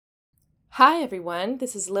Hi everyone,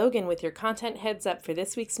 this is Logan with your content heads up for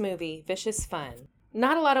this week's movie, Vicious Fun.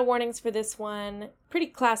 Not a lot of warnings for this one, pretty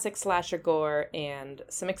classic slasher gore, and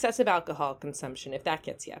some excessive alcohol consumption if that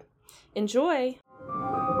gets you. Enjoy!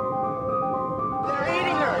 They're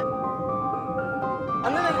eating her!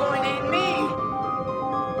 And then they're going to eat me!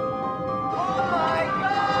 Oh my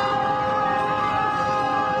God!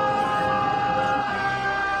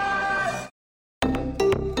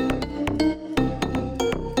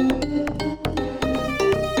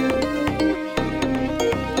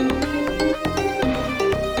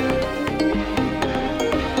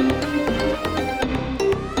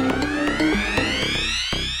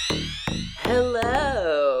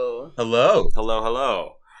 Hello!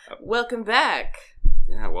 Hello. Welcome back!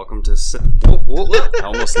 Yeah, welcome to... I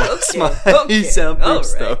almost lost my Okay, soundproof all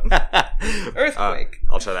stuff. Earthquake.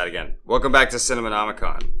 I'll try that again. Welcome back to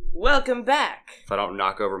Cinemanomicon. Welcome back! If I don't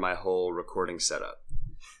knock over my whole recording setup.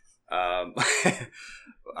 My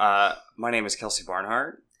name is Kelsey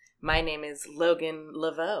Barnhart. My name is Logan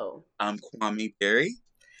Laveau, I'm Kwame Perry.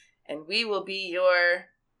 and we will be your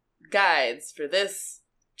guides for this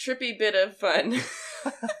trippy bit of fun.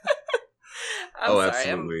 I'm sorry,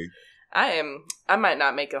 Absolutely. I might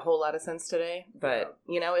not make a whole lot of sense today, but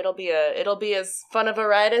it'll be as fun of a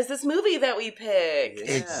ride as this movie that we picked.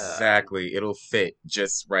 Yeah. Exactly. It'll fit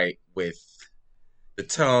just right with the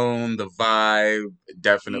tone, the vibe.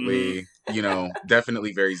 Definitely,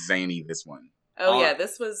 definitely very zany, this one. Oh yeah,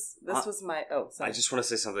 this was my sorry. I just want to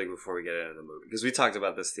say something before we get into the movie. Because we talked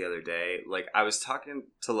about this the other day. Like, I was talking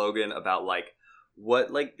to Logan about, like, what,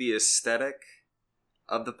 like, the aesthetic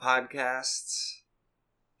of the podcasts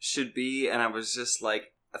should be. And I was just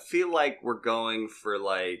like, I feel like we're going for,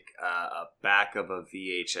 like, a back of a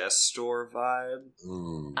VHS store vibe.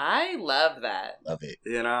 Ooh, I love that. love it.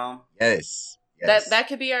 You know? Yes. That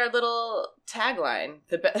could be our little tagline.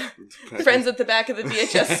 Friends at the back of the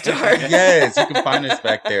VHS store. Yes, you can find us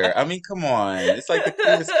back there. I mean, come on. It's like the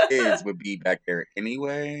coolest kids would be back there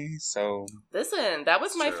anyway, so... Listen, that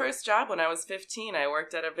was my Sure. first job when I was 15. I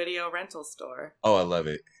worked at a video rental store. Oh, I love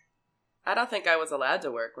it. I don't think I was allowed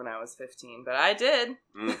to work when I was 15, but I did.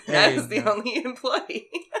 Mm. I was the only employee.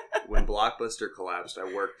 When Blockbuster collapsed, I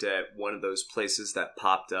worked at one of those places that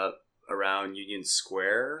popped up around Union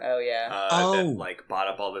Square. Oh, yeah. That, like, bought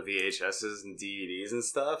up all the VHSs and DVDs and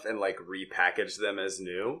stuff and, like, repackaged them as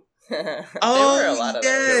new. There Oh, were a lot of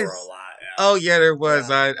yes. There were a lot, yeah. Oh, yeah, there was.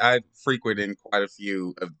 Yeah. I frequented quite a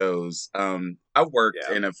few of those. I worked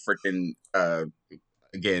Yeah. in a freaking...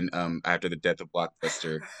 Again, after the death of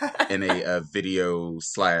Blockbuster, in a video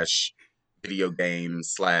game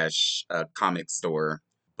 / comic store,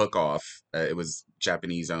 Book Off. It was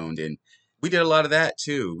Japanese owned, and we did a lot of that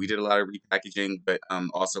too. We did a lot of repackaging, but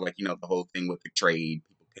also, like, the whole thing with the trade.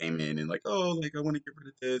 People came in and like, oh, like, I want to get rid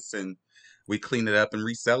of this, and we clean it up and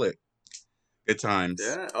resell it. Good times.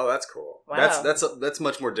 Yeah. Oh, that's cool. Wow. That's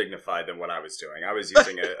much more dignified than what I was doing. I was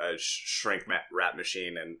using a shrink wrap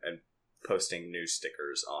machine and posting news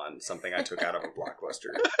stickers on something I took out of a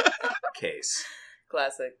Blockbuster case.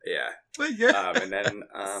 Classic. Yeah. But yeah. And then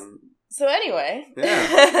So anyway,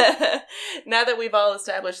 Yeah. now that we've all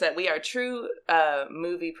established that we are true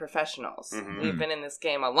movie professionals, Mhm. we've been in this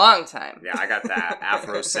game a long time. yeah, I got that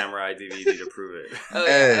Afro Samurai DVD to prove it. Oh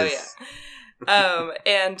yeah, Yes.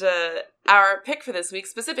 And our pick for this week,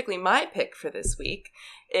 specifically my pick for this week,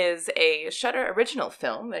 is a Shudder original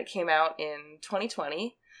film that came out in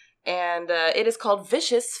 2020, and it is called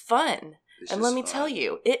Vicious Fun. It's And let just me fun. tell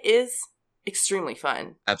you, it is extremely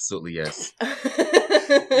fun. Absolutely, yes.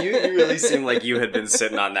 You really seem like you had been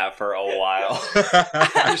sitting on that for a while.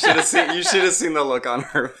 You should have seen the look on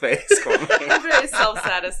her face. I'm very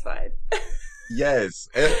self-satisfied. Yes.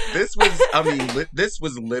 This was, this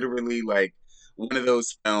was literally like one of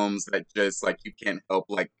those films that just, like, you can't help,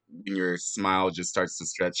 like, when your smile just starts to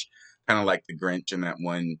stretch, kind of like the Grinch in that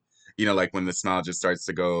one, like when the smile just starts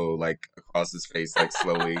to go, like, across his face, like,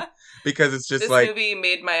 slowly. Because it's just This like... movie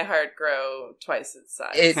made my heart grow twice its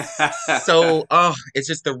size. It's so, it's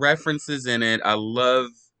just the references in it. I love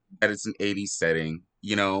that it's an 80s setting,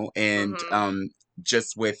 and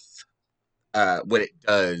just with what it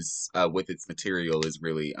does with its material is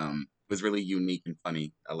really was really unique and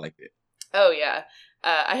funny. I liked it. Oh, yeah.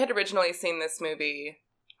 I had originally seen this movie,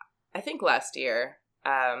 I think last year.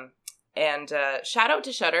 And shout out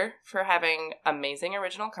to Shudder for having amazing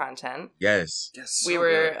original content. Yes. Yes, We so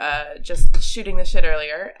were good. just shooting the shit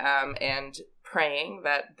earlier and praying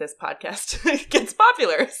that this podcast gets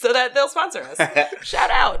popular so that they'll sponsor us.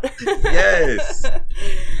 Shout out. Yes.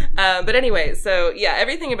 But anyway, so yeah,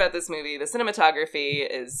 everything about this movie, the cinematography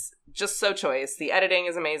is just so choice. The editing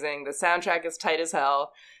is amazing. The soundtrack is tight as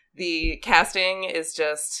hell. The casting is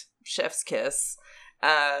just chef's kiss.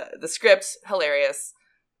 The script, hilarious.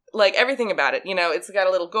 Like, everything about it. You know, it's got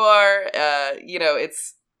a little gore. You know,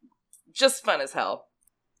 it's just fun as hell.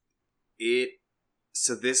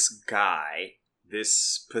 So this guy,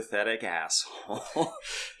 this pathetic asshole.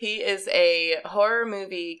 He is a horror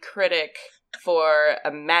movie critic for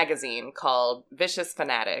a magazine called Vicious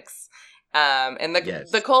Fanatics. And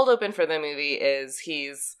the cold open for the movie is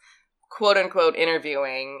he's quote unquote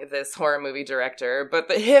interviewing this horror movie director,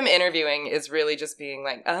 but him interviewing is really just being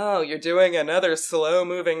like, oh, you're doing another slow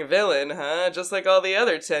moving villain, huh? Just like all the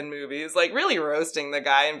other 10 movies, like really roasting the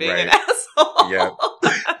guy and being an asshole. Yep.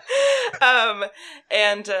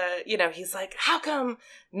 You know, he's like, how come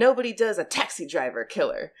nobody does a Taxi Driver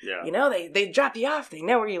killer? Yeah. You know, they drop you off, they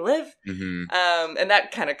know where you live. Mm-hmm. And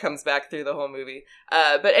that kind of comes back through the whole movie.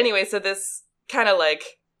 But anyway, so this kind of like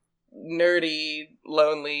nerdy,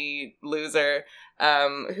 lonely loser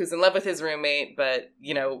who's in love with his roommate, but,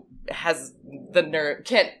 you know, has the nerve,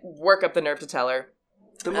 can't work up the nerve to tell her.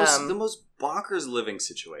 The most bonkers living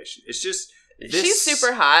situation. It's just... she's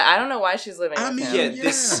super hot. I don't know why she's living with him. Yeah,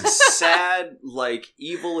 this sad, like,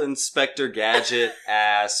 evil Inspector Gadget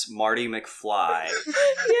ass Marty McFly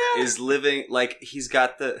is living, like, he's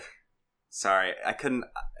got the... Sorry, I couldn't...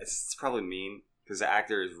 It's probably mean, because the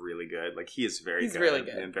actor is really good. Like, he is He's really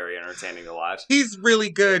good. And very entertaining to watch. He's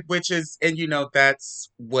really good, which is, and you know,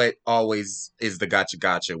 that's what always is the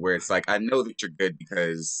gotcha, where it's like, I know that you're good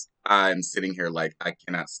because I'm sitting here like, I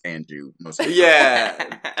cannot stand you most of the time.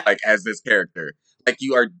 Yeah. Like, as this character. Like,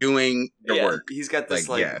 you are doing your work. He's got this,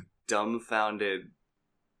 dumbfounded...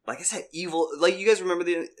 Like I said, evil... Like, you guys remember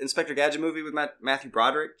the Inspector Gadget movie with Matthew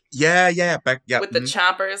Broderick? Yeah. With the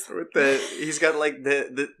choppers. He's got, like,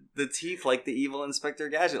 the teeth like the evil Inspector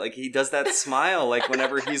Gadget. Like, he does that smile, like,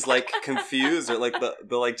 whenever he's, like, confused, or, like,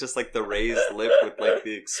 the like, just, like, the raised lip with, like,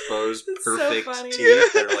 the exposed It's perfect so funny.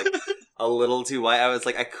 teeth that are, like, a little too white. I was,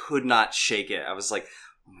 like, I could not shake it. I was, like,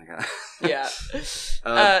 oh, my God. Yeah.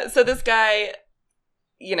 So this guy...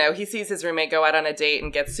 You know, he sees his roommate go out on a date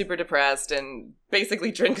and gets super depressed and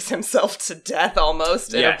basically drinks himself to death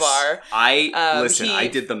almost in a bar. I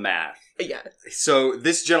did the math. Yeah. So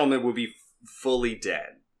this gentleman will be fully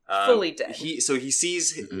dead. Fully dead. He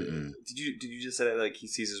sees... Did you just say that, like, he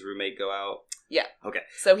sees his roommate go out? Yeah. Okay.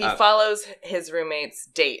 So he follows his roommate's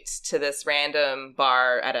date to this random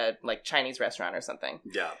bar at a, like, Chinese restaurant or something.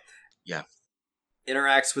 Yeah. Yeah.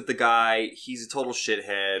 Interacts with the guy. He's a total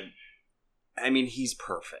shithead. I mean, he's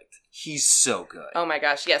perfect. He's so good. Oh my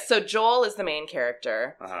gosh, yes. So Joel is the main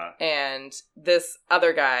character, and this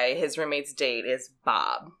other guy, his roommate's date, is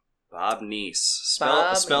Bob. Bob Neese.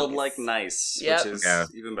 Spelled like nice, which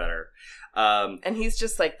is even better. And he's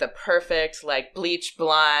just like the perfect, like, bleach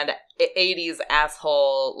blonde, 80s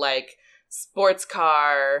asshole, like, sports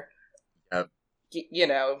car, you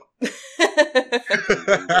know.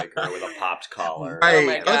 Like her with a popped collar. Right. Oh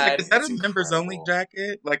my God. I was like, is that It's a members only incredible.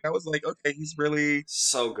 jacket? Like, I was like, okay, he's really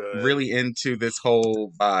So good. really into this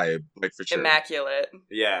whole vibe, like, for sure. Immaculate.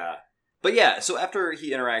 Yeah. But yeah, so after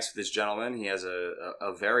he interacts with this gentleman, he has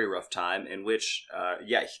a very rough time in which,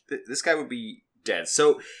 this guy would be dead.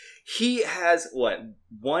 So he has,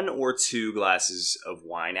 1 or 2 glasses of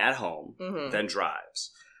wine at home, then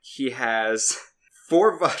drives. He has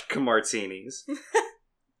 4 vodka martinis,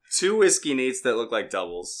 2 whiskey neats that look like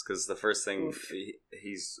doubles, because the first thing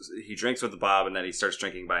he drinks with Bob, and then he starts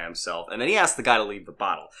drinking by himself, and then he asks the guy to leave the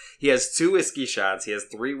bottle. He has 2 whiskey shots, he has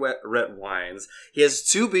 3 red wines, he has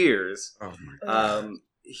 2 beers, Oh my God.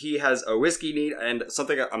 he has a whiskey neat, and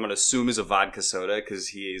something I'm going to assume is a vodka soda, because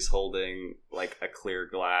he's holding, like, a clear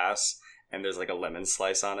glass, and there's, like, a lemon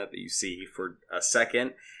slice on it that you see for a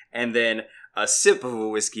second, and then a sip of a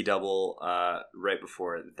whiskey double right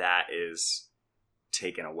before that is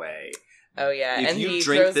taken away. Oh, yeah. If and you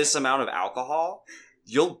drink this amount of alcohol,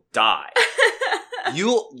 you'll die.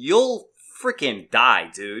 You'll freaking die,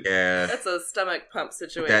 dude. Yeah. That's a stomach pump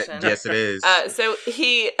situation. Yes, it is. So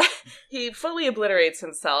he fully obliterates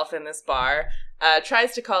himself in this bar,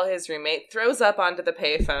 tries to call his roommate, throws up onto the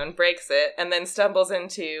payphone, breaks it, and then stumbles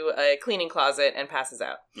into a cleaning closet and passes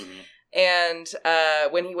out. Mm-hmm. And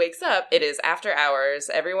when he wakes up, it is after hours.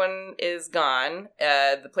 Everyone is gone.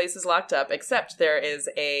 The place is locked up, except there is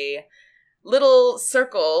a little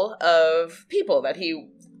circle of people that he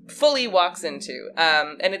fully walks into.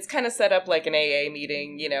 And it's kind of set up like an AA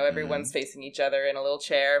meeting. You know, everyone's facing each other in a little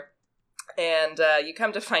chair. And you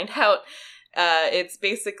come to find out it's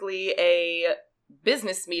basically a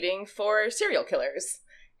business meeting for serial killers.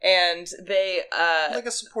 And they like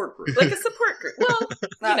a support group. Well,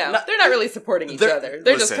 they're not really supporting each other.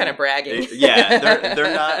 They're just kind of bragging.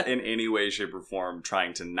 They're not in any way, shape, or form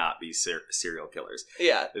trying to not be serial killers.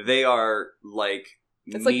 Yeah. They are like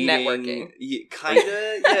it's like networking.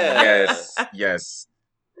 Kinda, yeah. Yes.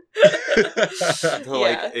 To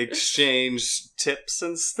like exchange tips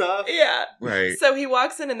and stuff. Yeah. Right. So he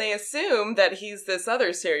walks in and they assume that he's this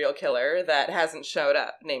other serial killer that hasn't showed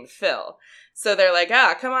up named Phil. So they're like,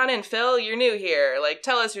 come on in, Phil, you're new here. Like,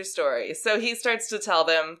 tell us your story. So he starts to tell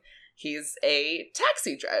them he's a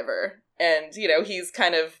taxi driver. And, he's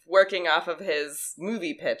kind of working off of his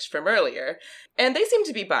movie pitch from earlier. And they seem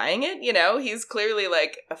to be buying it, He's clearly,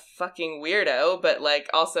 like, a fucking weirdo, but,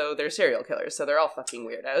 like, also they're serial killers, so they're all fucking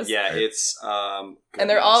weirdos. Yeah, it's, and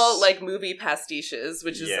they're all, like, movie pastiches,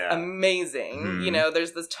 which is amazing. Mm-hmm.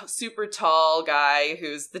 There's this super tall guy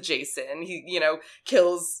who's the Jason. He,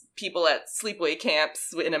 kills people at sleepaway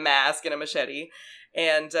camps in a mask and a machete.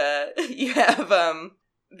 And you have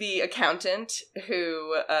the accountant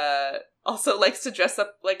who also likes to dress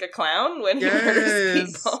up like a clown when he murders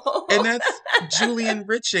people. And that's Julian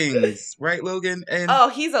Richings, right, Logan? And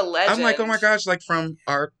he's a legend. I'm like, oh my gosh, like from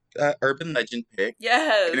our Urban Legend pick.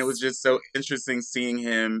 Yes. And it was just so interesting seeing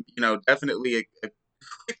him, definitely a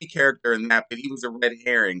creepy character in that, but he was a red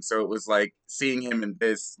herring. So it was like seeing him in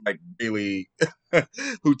this, like, really,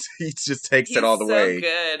 he just takes it all the way.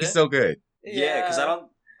 Good. He's so good. Yeah, because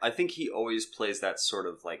I think he always plays that sort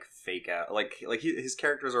of like fake out, like his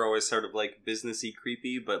characters are always sort of like businessy,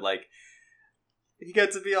 creepy, but like he got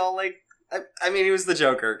to be all like, I mean, he was the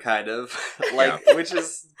Joker kind of, like, which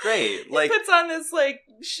is great. Like, he puts on this like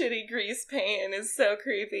shitty grease paint and is so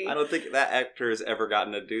creepy. I don't think that actor has ever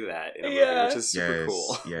gotten to do that in a movie, which is super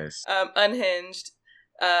cool. Yes. Unhinged.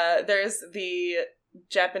 There's the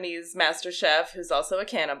Japanese master chef who's also a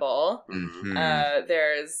cannibal. Mm-hmm.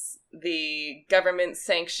 There's the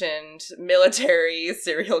government-sanctioned military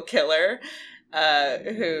serial killer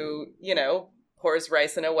who, pours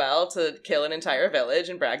rice in a well to kill an entire village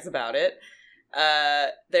and brags about it.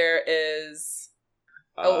 There's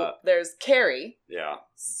Carrie. Yeah.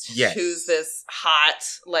 Yes. Who's this hot,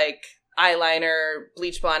 like, eyeliner,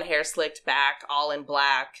 bleach blonde hair slicked back, all in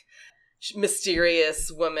black, mysterious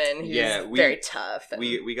woman who's very tough. And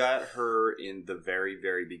we got her in the very,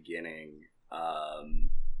 very beginning,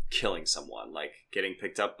 killing someone, like getting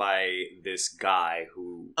picked up by this guy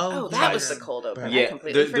who... that was the cold open. Yeah, I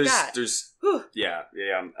completely forgot. The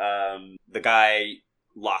guy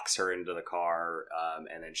locks her into the car,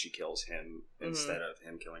 and then she kills him instead of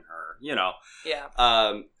him killing her, Yeah.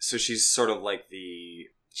 So she's sort of like the...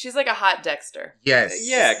 She's like a hot Dexter. Yes.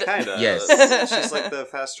 Yeah, kind of. Yes. She's like the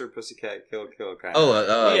faster Pussycat Kill kind of.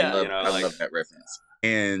 I love that reference.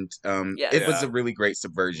 And it was a really great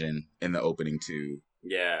subversion in the opening too.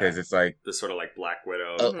 Yeah. Because it's like the sort of like Black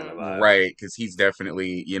Widow kind of vibe. Right, because he's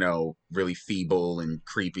definitely, really feeble and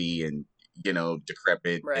creepy and,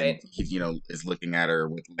 decrepit. Right. And he, is looking at her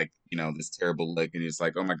with like, this terrible look, and he's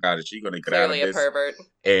like, oh my God, is she going to get Clearly out of this? a pervert.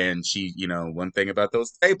 And she, one thing about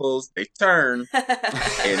those tables, they turn,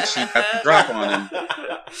 and she got the drop on him.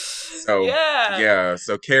 So,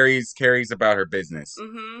 so Carrie's about her business.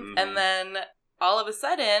 Mm-hmm. Mm-hmm. And then all of a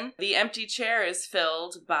sudden, the empty chair is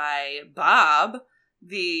filled by Bob,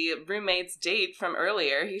 the roommate's date from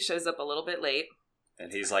earlier. He shows up a little bit late.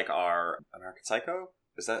 And he's like our American Psycho?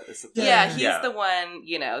 Is he's the one,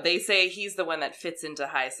 they say he's the one that fits into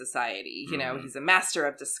high society. He's a master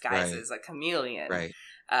of disguises, a chameleon. Right.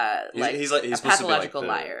 He's a pathological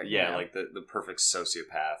liar. Yeah, like the perfect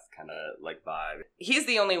sociopath kind of like vibe. He's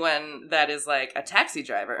the only one that is like a taxi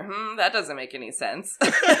driver. That doesn't make any sense.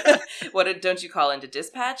 Don't you call into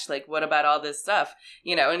dispatch? Like, what about all this stuff?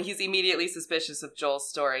 And he's immediately suspicious of Joel's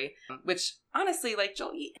story, which honestly, like,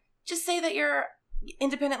 Joel, just say that you're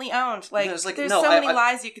independently owned. Like, there's so many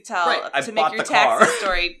lies you could tell to make your taxi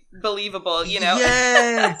story believable,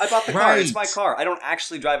 Yes! I bought the car. It's my car. I don't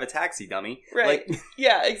actually drive a taxi, dummy. Right. Like,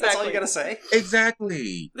 yeah, exactly. That's all you gotta say.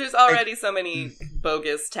 Exactly. There's already so many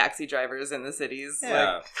bogus taxi drivers in the cities.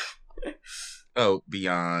 Yeah. Like,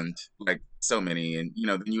 beyond. Like, so many. And,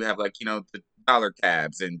 then you have, like, the dollar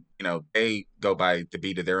cabs, and, they go by the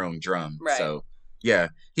beat of their own drum. Right. So... yeah,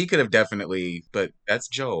 he could have definitely, but that's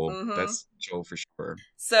Joel. Mm-hmm. That's Joel for sure.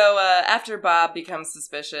 So after Bob becomes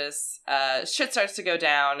suspicious, shit starts to go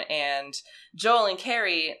down, and Joel and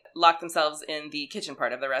Carrie lock themselves in the kitchen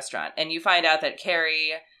part of the restaurant. And you find out that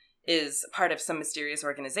Carrie is part of some mysterious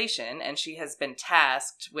organization, and she has been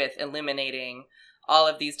tasked with eliminating all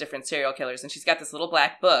of these different serial killers. And she's got this little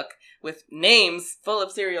black book with names full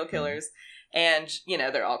of serial killers. And, you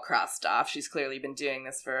know, they're all crossed off. She's clearly been doing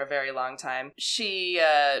this for a very long time. She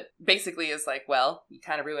basically is like, well, you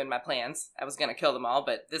kind of ruined my plans. I was going to kill them all,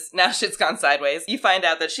 but now shit's gone sideways. You find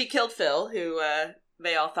out that she killed Phil, who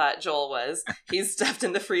they all thought Joel was. He's stuffed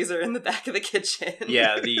in the freezer in the back of the kitchen.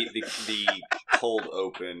 Yeah, the cold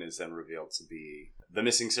open is then revealed to be the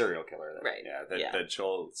missing serial killer. Right. Yeah, that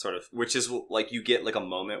Joel sort of, which is like you get like a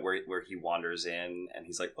moment where he wanders in and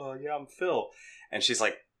he's like, oh yeah, I'm Phil. And she's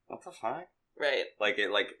like, what the fuck? Right. Like,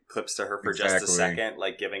 it, like, clips to her for just a second,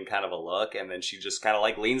 like, giving kind of a look, and then she just kind of,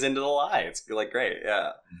 like, leans into the lie. It's, like, great,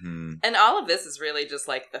 yeah. Mm-hmm. And all of this is really just,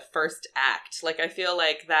 like, the first act. Like, I feel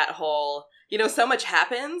like that whole, you know, so much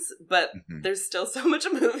happens, but there's still so much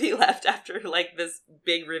movie left after, like, this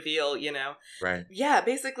big reveal, you know? Right. Yeah,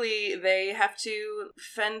 basically, they have to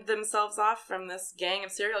fend themselves off from this gang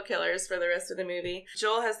of serial killers for the rest of the movie.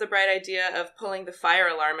 Joel has the bright idea of pulling the fire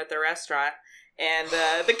alarm at the restaurant. And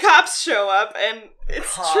the cops show up, and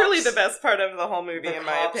it's truly the best part of the whole movie, in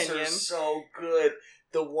my opinion. The cops are so good.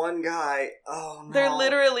 The one guy, oh no. They're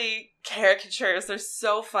literally caricatures. They're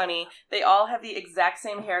so funny. They all have the exact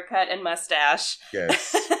same haircut and mustache.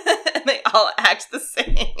 Yes. And they all act the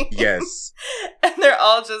same. Yes. And they're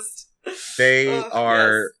all just... They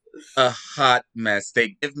are a hot mess.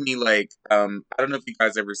 They give me, like, I don't know if you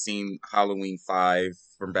guys ever seen Halloween 5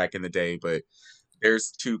 from back in the day, but...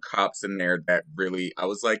 There's two cops in there that really, I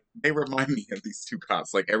was like, they remind me of these two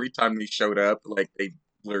cops. Like, every time they showed up, like, they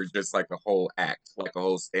were just like a whole act, like a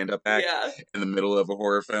whole stand-up act in the middle of a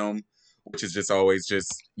horror film, which is just always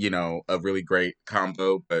just, you know, a really great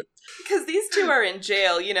combo. But because these two are in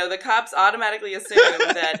jail, you know, the cops automatically assume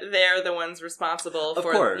that they're the ones responsible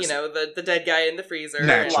for, you know, the dead guy in the freezer.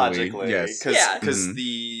 Naturally, logically, yes. Because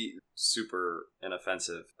the super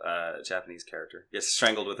inoffensive Japanese character gets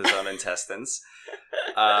strangled with his own intestines.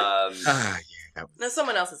 No,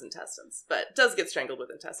 someone else's intestines, but does get strangled with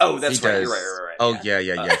intestines. Oh, that's right. You're right. Oh,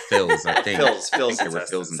 yeah. Phil's, I think. Phil's intestines.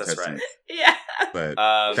 Phil's that's right. Yeah. But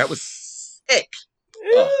that was sick.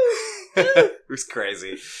 It was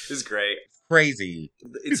crazy. It was great. Crazy.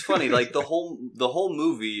 It's funny, like, the whole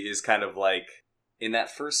movie is kind of like, in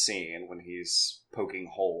that first scene when he's poking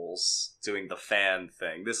holes, doing the fan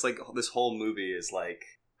thing, this whole movie is like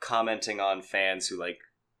commenting on fans who like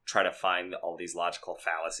try to find all these logical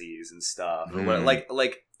fallacies and stuff, or like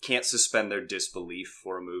can't suspend their disbelief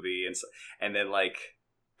for a movie, and then like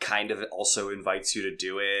kind of also invites you to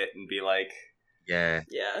do it and be like,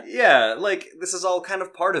 yeah, like this is all kind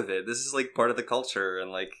of part of it. This is like part of the culture,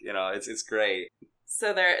 and like, you know, it's great.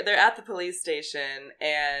 So they're at the police station,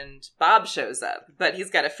 and Bob shows up, but he's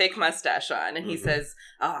got a fake mustache on, and he says,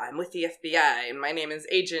 "Oh, I'm with the FBI, and my name is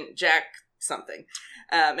Agent Jack something."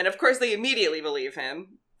 And of course, they immediately believe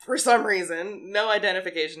him for some reason. No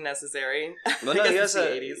identification necessary. Well, no, he has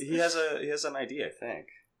an ID, I think.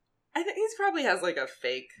 I think he probably has like a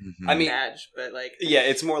fake badge, but like, yeah,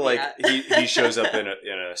 it's more like he shows up in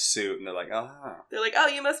a suit, and they're like, they're like, oh,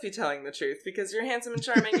 you must be telling the truth because you're handsome and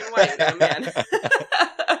charming and white, oh, man.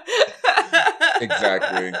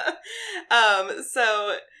 Exactly.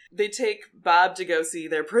 So they take Bob to go see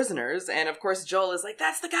their prisoners, and of course Joel is like,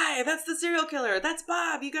 that's the guy, that's the serial killer, that's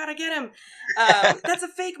Bob, you gotta get him. That's a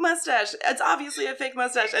fake mustache, it's obviously a fake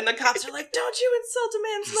mustache, and the cops are like, don't you insult a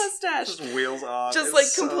man's mustache. Just wheels off. Just like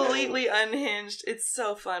completely unhinged. It's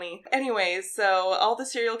so funny. Anyway, so all the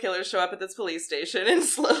serial killers show up at this police station and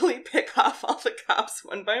slowly pick off all the cops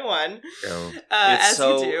one by one. As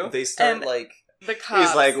you do. They start like... The cops.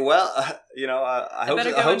 He's like, well, you know, I hope better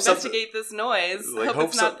go investigate this noise. Like, hope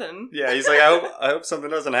it's nothing. Yeah, he's like, I hope something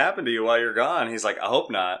doesn't happen to you while you're gone. He's like, I hope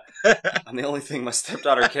not. I'm the only thing my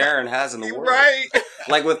stepdaughter Karen has in the world. Right.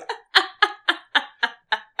 Like with,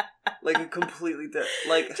 like a completely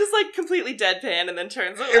just like completely deadpan, and then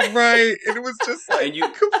turns away. Right, and it was just like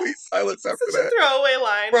complete silence after Such that. A throwaway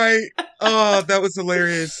line. Right. Oh, that was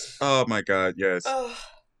hilarious. Oh my god, yes. Oh.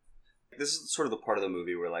 This is sort of the part of the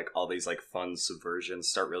movie where, like, all these, like, fun subversions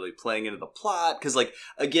start really playing into the plot. Because, like,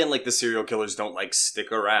 again, like, the serial killers don't, like,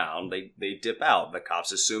 stick around. They dip out. The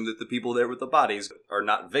cops assume that the people there with the bodies are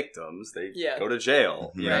not victims. They go to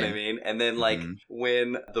jail. You know what I mean? And then, like,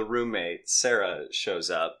 when the roommate, Sarah,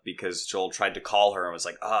 shows up because Joel tried to call her and was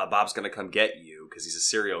like, Bob's gonna come get you because he's a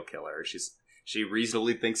serial killer. She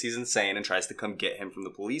reasonably thinks he's insane and tries to come get him from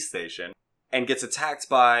the police station. And gets attacked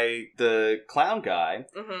by the clown guy.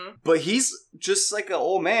 Mm-hmm. But he's just like an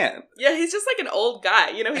old man. Yeah, he's just like an old guy.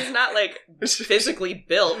 You know, he's not like physically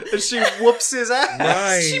built. And she whoops his ass.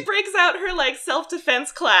 Right. She breaks out her like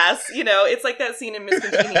self-defense class. You know, it's like that scene in Miss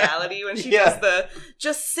Congeniality when she does the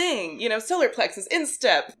just sing, you know, solar plexus,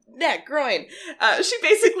 instep, neck, groin. She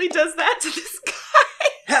basically does that to this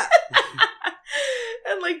guy.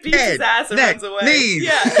 beats his ass and runs away. Knees.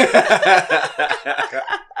 Yeah.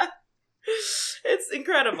 It's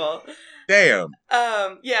incredible. Damn.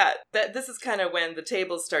 Yeah, this is kind of when the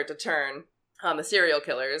tables start to turn on the serial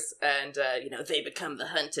killers, and they become the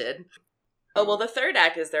hunted. Oh, well, the third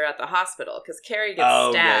act is they're at the hospital because Carrie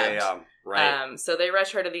gets stabbed. Yeah. Right. So they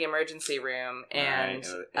rush her to the emergency room, and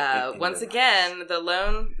Right. once again, the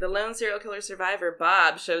lone serial killer survivor,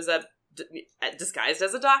 Bob, shows up disguised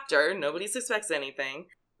as a doctor. Nobody suspects anything.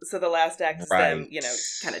 So the last act is them,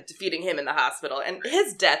 kind of defeating him in the hospital. And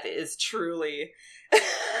his death is truly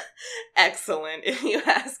excellent, if you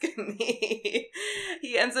ask me.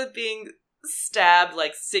 He ends up being stabbed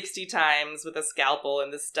like 60 times with a scalpel in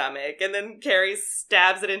the stomach, and then Carrie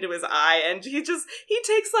stabs it into his eye, and he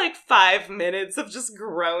takes like 5 minutes of just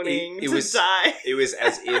groaning die. It was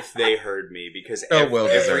as if they heard me, because well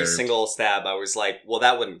every deserved. single stab I was like, well,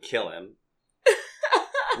 that wouldn't kill him.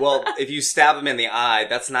 Well, if you stab him in the eye,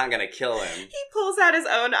 that's not going to kill him. He pulls out his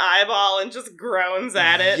own eyeball and just groans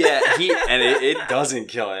at it. Yeah, it doesn't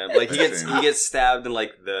kill him. Like he gets stabbed in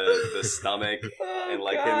like the stomach and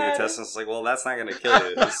like in the intestines. It's like, well, that's not going to kill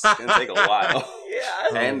you. It's going to take a while.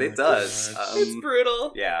 Yeah, and it does. It's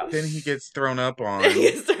brutal. Yeah. Then he gets thrown up on. Which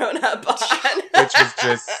was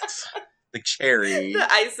just the cherry.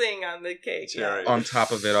 The icing on the cake. Cherry. On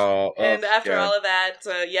top of it all. And after all of that,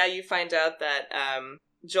 you find out that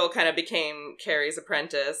Joel kind of became Carrie's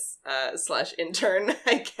apprentice / intern,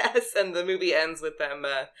 I guess. And the movie ends with them,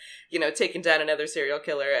 taking down another serial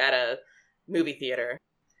killer at a movie theater.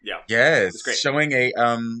 Yeah. Yes. It's great. Showing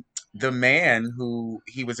the man who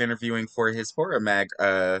he was interviewing for his horror mag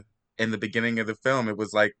in the beginning of the film. It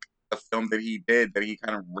was like a film that he did that he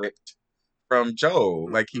kind of ripped from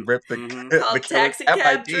Joel. Like he ripped the Called Taxi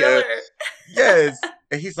Cab idea. Driller. Yes.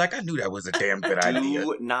 And he's like, I knew that was a damn good idea.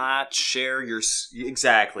 Do not share your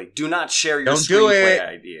Do not share your Don't do screenplay it.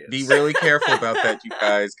 ideas. Be really careful about that, you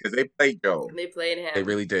guys, because they played Joel. They played him. They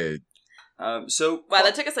really did. Wow,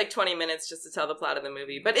 that took us like 20 minutes just to tell the plot of the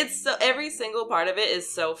movie. But it's every single part of it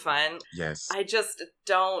is so fun. Yes. I just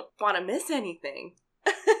don't want to miss anything.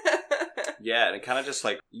 Yeah, and it kind of just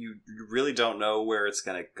like you really don't know where it's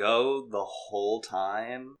gonna go the whole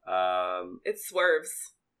time. It swerves.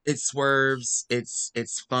 It swerves.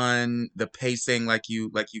 It's fun. The pacing, like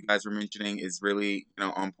you guys were mentioning, is really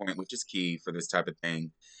on point, which is key for this type of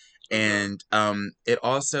thing. And it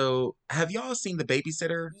also, have y'all seen The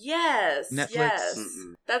Babysitter? Yes, Netflix? yes.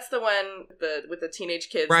 Mm-mm. That's the one with the teenage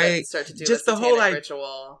kids Right. that start to do Just a the whole, satanic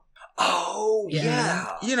ritual. Oh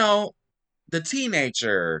Yeah. The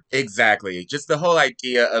teenager, exactly. Just the whole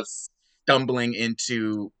idea of stumbling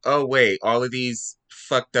into, oh wait, all of these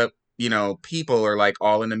fucked up, people are like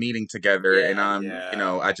all in a meeting together, and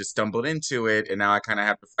I just stumbled into it, and now I kind of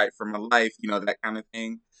have to fight for my life, that kind of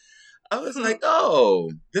thing. I was like,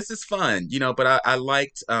 oh, this is fun, but I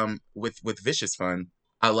liked, with Vicious Fun,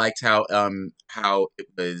 I liked how it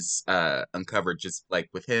was uncovered, just like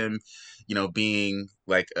with him, being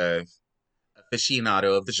like a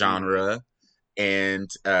aficionado of the genre. And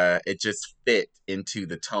it just fit into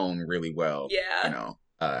the tone really well. Yeah.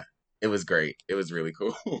 It was great. It was really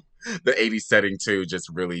cool. The 80s setting too just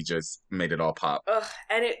really just made it all pop. Ugh,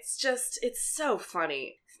 and it's so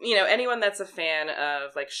funny. Anyone that's a fan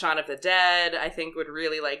of like Shaun of the Dead, I think would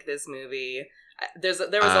really like this movie. There was a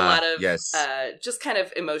lot of just kind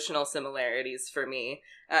of emotional similarities for me,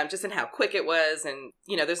 just in how quick it was, and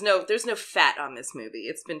there's no fat on this movie.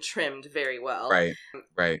 It's been trimmed very well,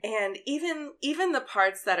 right. And even the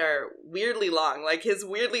parts that are weirdly long, like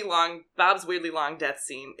Bob's weirdly long death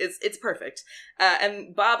scene, it's perfect.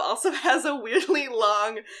 And Bob also has a weirdly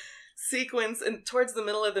long sequence towards the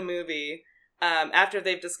middle of the movie. After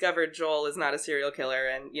they've discovered Joel is not a serial killer,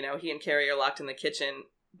 and he and Carrie are locked in the kitchen.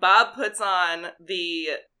 Bob puts on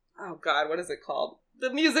the, oh God, what is it called? The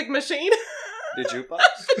music machine. The jukebox?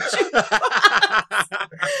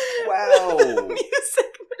 Wow.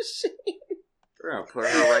 Music machine. We're going to put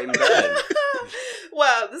her right in bed.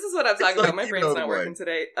 Wow, this is what I'm talking about. My brain's not working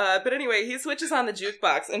today. But anyway, he switches on the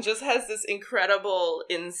jukebox and just has this incredible,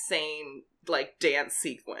 insane, like, dance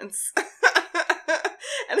sequence.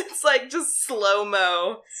 And it's like just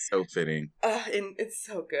slow-mo. So fitting. And it's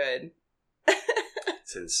so good.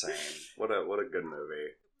 It's insane. What a good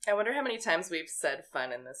movie. I wonder how many times we've said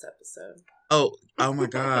fun in this episode. Oh my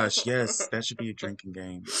gosh, yes. That should be a drinking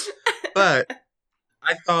game. But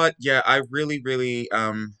I thought, I really, really,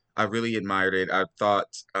 I really admired it. I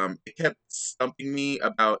thought it kept stumping me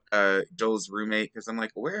about Joel's roommate, because I'm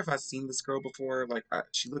like, where have I seen this girl before? Like,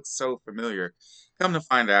 she looks so familiar. Come to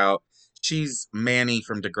find out, she's Manny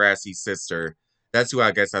from Degrassi's sister. That's who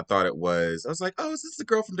I guess I thought it was. I was like, oh, is this the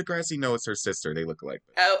girl from Degrassi? No, it's her sister. They look alike.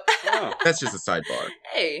 Oh. That's just a sidebar.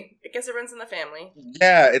 Hey, I guess it runs in the family.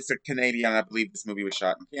 Yeah, it's a Canadian. I believe this movie was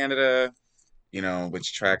shot in Canada,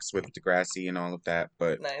 which tracks with Degrassi and all of that.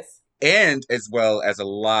 But nice. And as well as a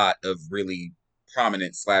lot of really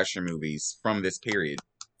prominent slasher movies from this period.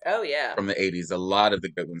 Oh, yeah. From the 80s. A lot of the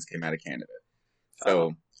good ones came out of Canada.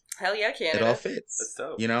 So, hell yeah, Canada. It all fits. That's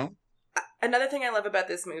dope. Another thing I love about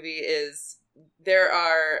this movie is there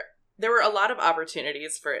were a lot of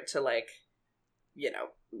opportunities for it to, like,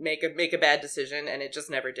 make a bad decision, and it just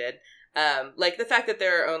never did. Like, the fact that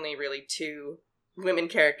there are only really 2 women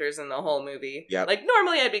characters in the whole movie. Yep. Like,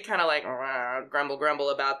 normally I'd be kind of like, grumble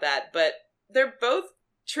about that, but they're both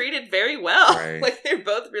treated very well. Right. Like, they're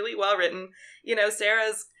both really well written.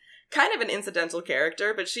 Sarah's kind of an incidental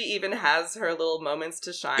character, but she even has her little moments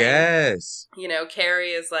to shine. Yes.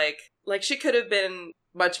 Carrie is like she could have been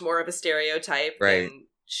much more of a stereotype than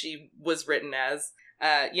she was written as.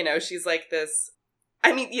 She's like this.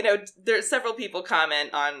 I mean, there's several people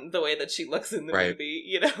comment on the way that she looks in the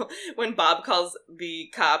movie. When Bob calls the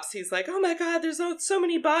cops, he's like, "Oh my God, there's so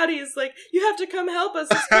many bodies. Like, you have to come help us.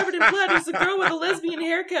 It's covered in blood. There's a girl with a lesbian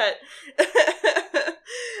haircut."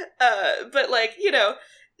 But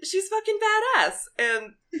she's fucking badass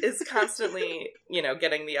and is constantly,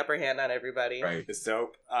 getting the upper hand on everybody. Right. It's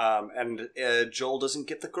dope. And Joel doesn't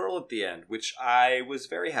get the girl at the end, which I was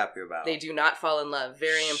very happy about. They do not fall in love.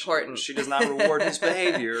 Very important. She does not reward his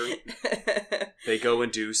behavior. They go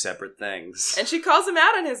and do separate things. And she calls him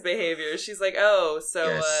out on his behavior. She's like, "Oh, so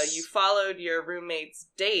yes. You followed your roommate's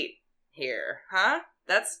date here, huh?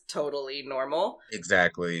 That's totally normal."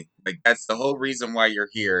 Exactly. Like, that's the whole reason why you're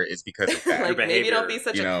here is because of that. Like, maybe don't be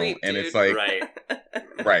such a creep, and dude. it's like,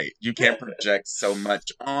 right. You can't project so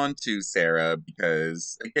much onto Sarah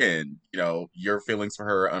because, again, your feelings for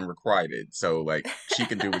her are unrequited. So, like, she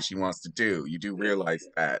can do what she wants to do. You do realize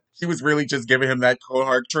that. She was really just giving him that cold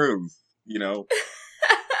hard truth, He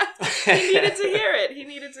needed to hear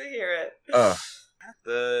it. Ugh.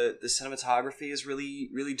 The cinematography is really,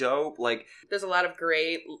 really dope. Like, there's a lot of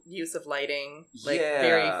great use of lighting. Like,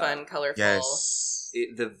 very fun, colorful. Yes.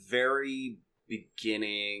 The very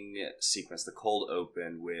beginning sequence, the cold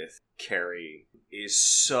open with Carrie, is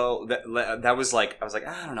so that was like, I was like,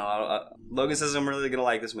 I don't know. Logan says I'm really gonna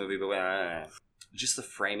like this movie, but just the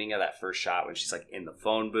framing of that first shot when she's like in the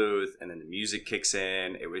phone booth and then the music kicks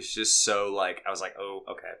in, it was just so like, I was like, oh,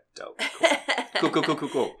 okay, dope,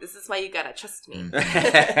 cool. This is why you gotta trust me.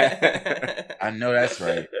 I know that's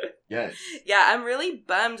right. Yes. Yeah, I'm really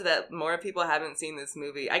bummed that more people haven't seen this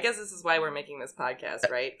movie. I guess this is why we're making this podcast,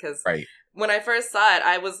 right? Because when I first saw it,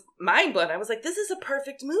 I was mind blown. I was like, this is a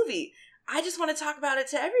perfect movie. I just want to talk about it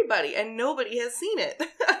to everybody, and nobody has seen it.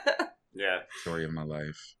 Yeah. Story of my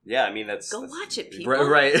life. Yeah, I mean, that's watch it, people.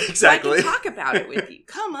 Right, exactly. So I can talk about it with you.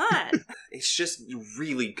 Come on. It's just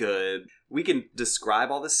really good. We can describe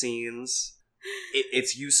all the scenes.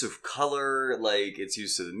 Its use of color, like, its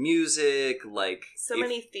use of the music, like... So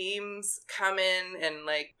many themes come in and,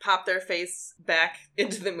 like, pop their face back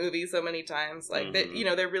into the movie so many times. Like,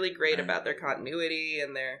 they're really great about their continuity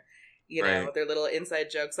and their... their little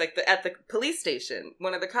inside jokes. Like, at the police station,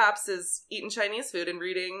 one of the cops is eating Chinese food and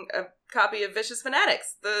reading a copy of Vicious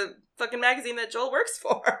Fanatics, the fucking magazine that Joel works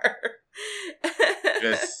for.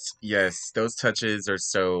 Yes, those touches are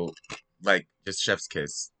so, like, just chef's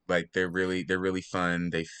kiss. Like, they're really fun.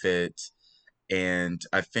 They fit. And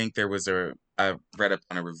I think I read up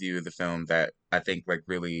on a review of the film that I think, like,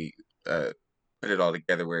 really put it all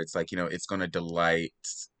together where it's like, it's going to delight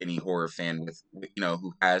any horror fan with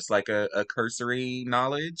who has like a cursory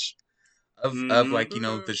knowledge of like,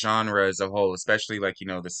 the genre as a whole, especially like, the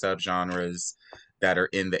subgenres that are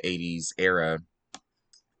in the 80s era.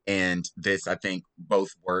 And this, I think, both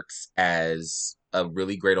works as a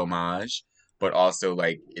really great homage, but also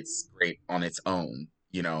like it's great on its own,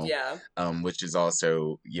 which is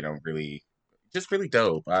also, really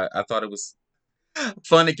dope. I thought it was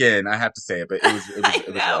fun again, I have to say it, but it was a lot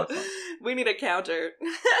of fun. We need a counter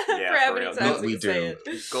for how many times we do.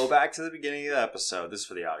 Go back to the beginning of the episode. This is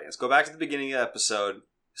for the audience. Go back to the beginning of the episode.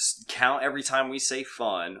 Count every time we say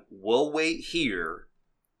fun. We'll wait here.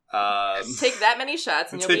 Take that many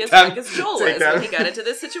shots and you'll be as drunk as Joel was when he got into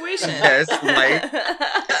this situation. Yes,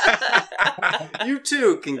 you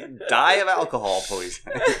too can die of alcohol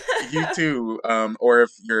poisoning. You too, or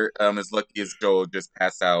if you're as lucky as Joel, just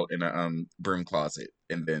pass out in a broom closet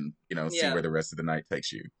and then see where the rest of the night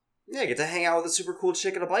takes you. Yeah, get to hang out with a super cool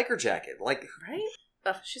chick in a biker jacket, like right.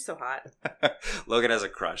 Oh, she's so hot. Logan has a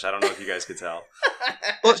crush. I don't know if you guys could tell.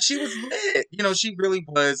 Well, she was lit. She really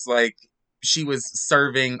was like. she was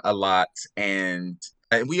serving a lot, and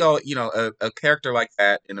we all, a character like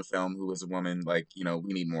that in a film who was a woman, like,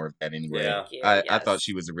 we need more of that anyway. Yeah. I thought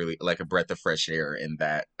she was a really, like, a breath of fresh air in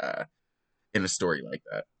that, in a story like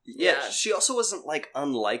that. Yeah, she also wasn't like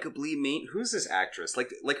unlikably mean. Who's this actress?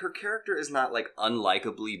 Like her character is not like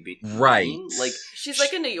unlikably mean. Right. Like she's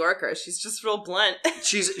like a New Yorker. She's just real blunt.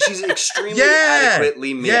 She's extremely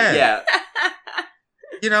adequately mean. Yeah.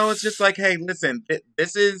 It's just like, hey, listen,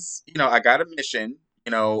 this is, I got a mission.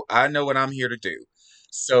 I know what I'm here to do.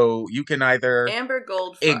 So you can either Amber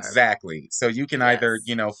Gold Farm. Exactly. So you can either,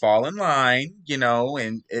 fall in line,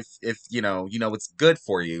 and if it's good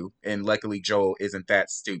for you. And luckily Joel isn't that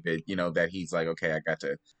stupid, that he's like, okay, I got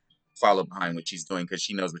to follow behind what she's doing because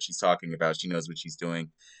she knows what she's talking about. She knows what she's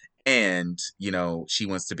doing. And, she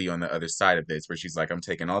wants to be on the other side of this where she's like, I'm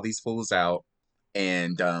taking all these fools out.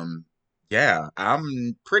 And I'm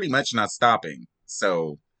pretty much not stopping.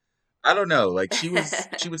 So I don't know. Like she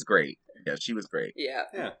was great. Yeah, she was great. Yeah.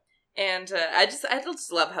 And I just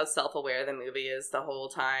love how self-aware the movie is the whole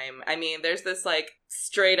time. I mean, there's this like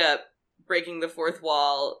straight up breaking the fourth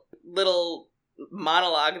wall little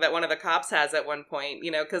monologue that one of the cops has at one point,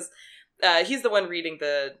 because he's the one reading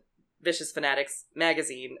the Vicious Fanatics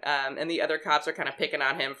magazine, and the other cops are kind of picking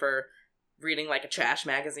on him for reading like a trash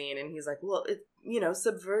magazine, and he's like, well,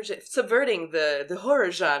 subverting the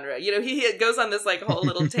horror genre. He goes on this like whole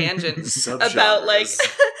little tangent about like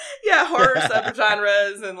horror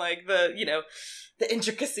subgenres and like the the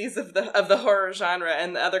intricacies of the horror genre,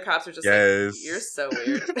 and the other cops are just like, you're so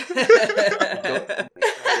weird. Those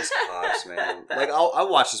cops, man. Like I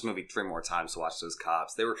watched this movie 3 more times to watch those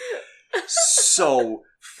cops. They were so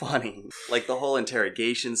funny. Like the whole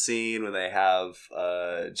interrogation scene when they have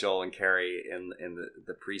Joel and Carrie in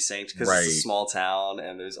the precinct, because it's a small town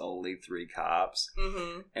and there's only 3 cops,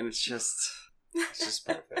 and it's just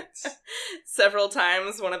perfect. Several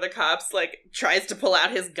times one of the cops like tries to pull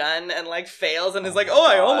out his gun and like fails and is like,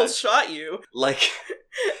 I almost shot you. Like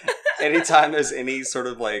anytime there's any sort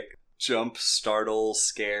of like jump, startle,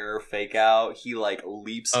 scare, fake out, he like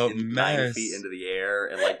leaps 9 feet into the air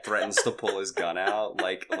and like threatens to pull his gun out,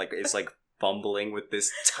 like it's like fumbling with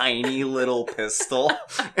this tiny little pistol.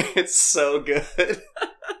 It's so good.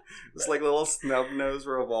 It's like a little snub nose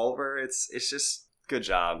revolver. It's just good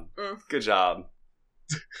job. Good job.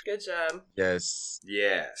 Good job. Yes.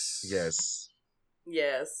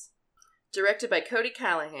 Directed by Cody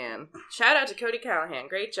Callahan. Shout out to Cody Callahan.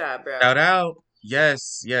 Great job, bro. Shout out.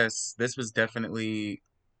 Yes. This was definitely,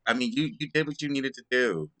 I mean, you did what you needed to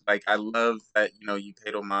do. Like, I love that, you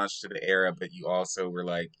paid homage to the era, but you also were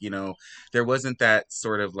like, there wasn't that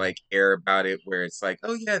sort of like air about it where it's like,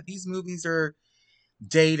 oh yeah, these movies are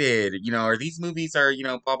dated, or these movies are,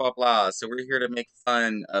 blah, blah, blah. So we're here to make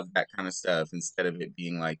fun of that kind of stuff instead of it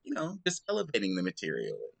being like, just elevating the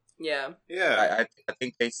material. Yeah. I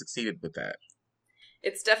think they succeeded with that.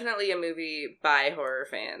 It's definitely a movie by horror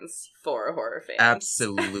fans for horror fans.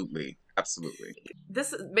 Absolutely.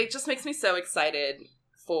 This just makes me so excited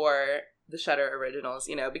for the Shudder originals,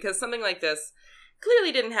 because something like this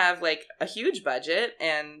clearly didn't have like a huge budget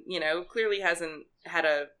and, clearly hasn't had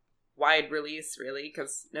a wide release really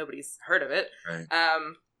because nobody's heard of it. Right.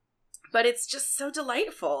 But it's just so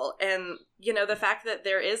delightful. And, the fact that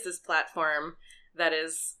there is this platform that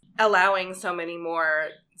is allowing so many more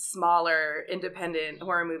smaller independent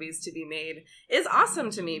horror movies to be made is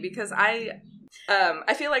awesome to me, because I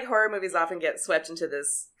feel like horror movies often get swept into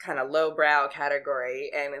this kind of lowbrow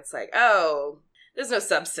category, and it's like, oh, there's no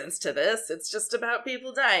substance to this. It's just about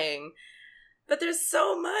people dying. But there's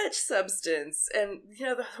so much substance, and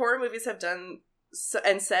the horror movies have done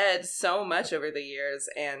and said so much over the years,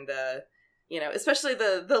 and especially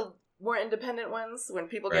the more independent ones when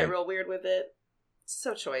people get real weird with it.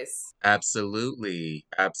 So choice. Absolutely.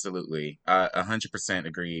 100%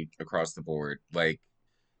 agreed across the board. Like,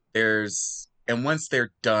 and once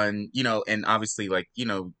they're done, and obviously, like,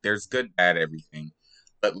 there's good, bad, everything.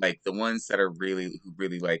 But, like, the ones that are who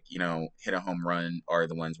really, like, hit a home run are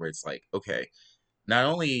the ones where it's like, okay, not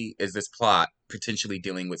only is this plot potentially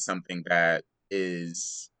dealing with something that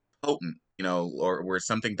is potent, or where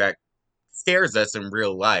something that scares us in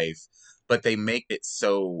real life, but they make it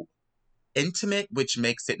so intimate, which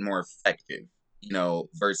makes it more effective,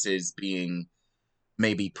 versus being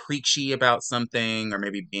maybe preachy about something or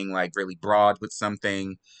maybe being like really broad with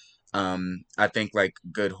something. I think like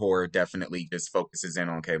good horror definitely just focuses in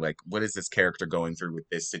on, okay, like what is this character going through with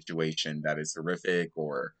this situation that is horrific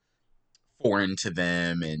or foreign to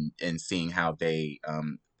them, and seeing how they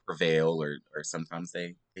prevail or sometimes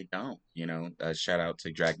they don't, shout out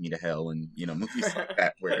to Drag Me to Hell and movies like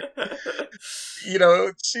that where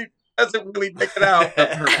doesn't really make it out of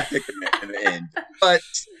her predicament in the end. But,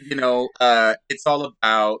 it's all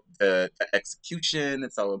about the execution.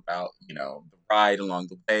 It's all about, the ride along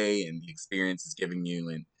the way and the experience it's giving you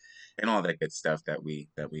and all that good stuff that we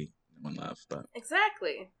know and love. But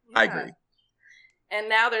exactly. Yeah. I agree. And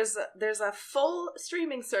now there's a full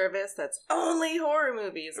streaming service that's only horror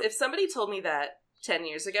movies. If somebody told me that 10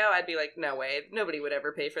 years ago, I'd be like, no way, nobody would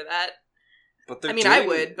ever pay for that. But I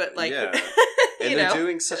would, but like, yeah. And they're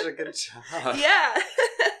doing such a good job. Yeah.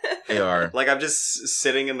 They are. Like, I'm just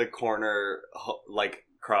sitting in the corner, like,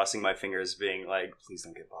 crossing my fingers, being like, please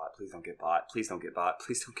don't get bought, please don't get bought, please don't get bought,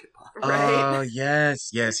 please don't get bought. Right. Oh,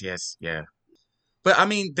 yes, yeah. But, I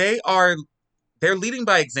mean, they're leading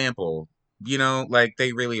by example. Like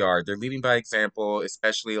they really are. They're leading by example,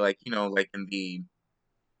 especially like, like in the,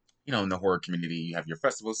 in the horror community, you have your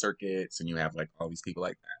festival circuits and you have like all these people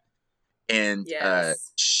like that. And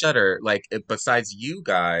yes. Shudder, like besides you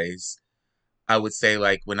guys, I would say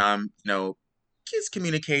like when I'm, just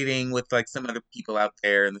communicating with like some other people out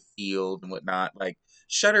there in the field and whatnot, like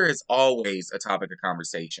Shudder is always a topic of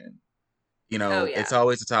conversation. It's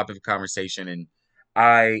always a topic of conversation, and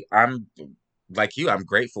I'm like you, I'm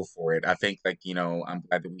grateful for it. I think like, I'm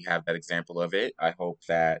glad that we have that example of it. I hope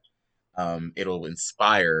that it'll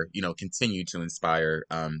inspire, continue to inspire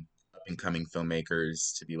up and coming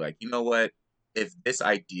filmmakers to be like, you know what, if this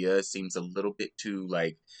idea seems a little bit too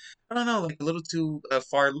like, I don't know, like a little too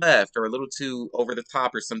far left or a little too over the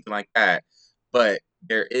top or something like that. But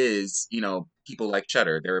there is, people like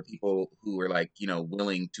Shudder. There are people who are like,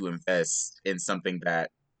 willing to invest in something that,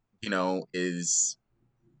 is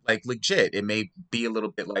like legit. It may be a little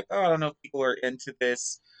bit like, oh, I don't know if people are into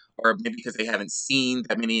this, or maybe because they haven't seen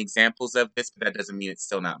that many examples of this, but that doesn't mean it's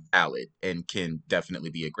still not valid and can definitely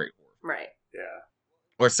be a great horror. Right. Yeah.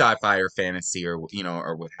 Or sci-fi or fantasy or,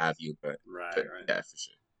 or what have you. But, right. Yeah, for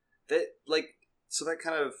sure. So that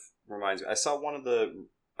kind of reminds me. I saw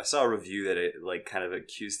a review that it like kind of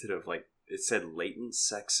accused it of like, it said latent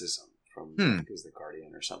sexism from I think it was The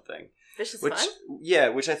Guardian or something. Vicious Fun? Yeah,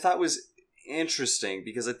 which I thought was interesting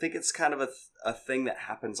because I think it's kind of a thing that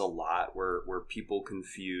happens a lot where people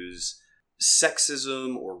confuse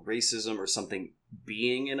sexism or racism or something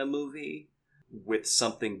being in a movie with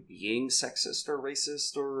something being sexist or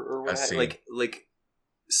racist or what like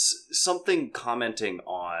something commenting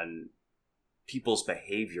on people's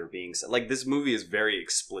behavior being like this movie is very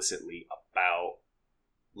explicitly about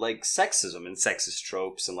like sexism and sexist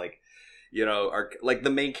tropes and like like the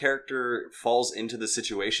main character falls into the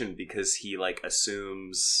situation because he like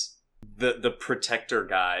assumes the protector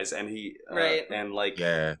guys and he right and like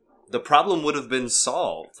yeah. The problem would have been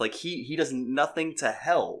solved. Like he does nothing to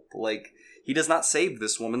help. Like he does not save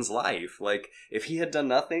this woman's life. Like if he had done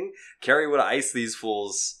nothing, Carrie would have iced these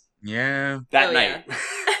fools. Yeah. That night. Yeah.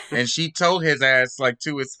 And she told his ass like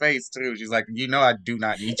to his face too. She's like, I do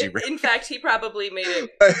not need you. In fact, he probably made it.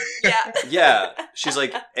 Yeah. Yeah. She's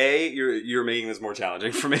like, A, you're making this more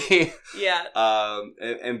challenging for me. Yeah.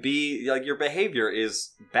 And B, like your behavior is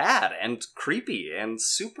bad and creepy and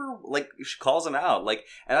super. Like she calls him out. Like,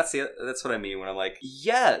 and that's what I mean when I'm like,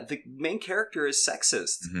 yeah, the main character is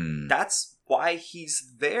sexist. Mm-hmm. That's why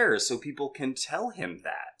he's there, so people can tell him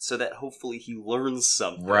that, so that hopefully he learns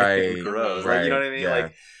something and grows. Right. Like, you know what I mean? Yeah.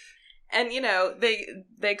 Like. And,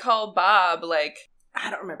 they call Bob, like, I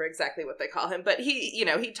don't remember exactly what they call him, but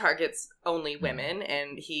he targets only women,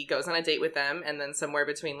 and he goes on a date with them, and then somewhere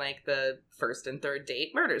between, like, the first and third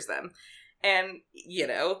date, murders them. And,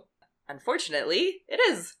 unfortunately, it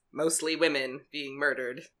is mostly women being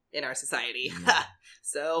murdered in our society.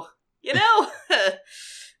 So,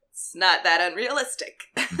 it's not that unrealistic.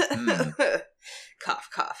 Cough,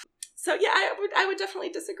 cough. So, yeah, I would definitely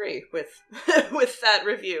disagree with that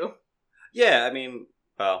review. Yeah, I mean,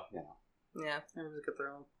 well, yeah. Everyone's got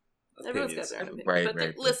their own Everyone's got their own opinion. Right,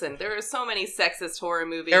 but listen, there are so many sexist horror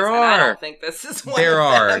movies, and I don't think this is one there of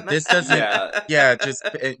are. them. This doesn't,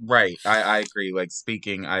 right. I agree. Like,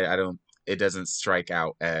 speaking, I don't, it doesn't strike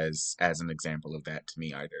out as an example of that to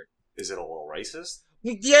me either. Is it a little racist?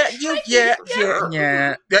 Yeah. A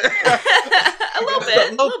little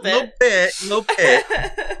bit.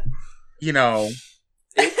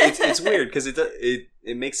 It's weird because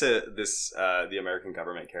it makes the American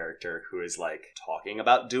government character who is like talking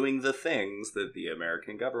about doing the things that the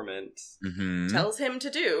American government tells him to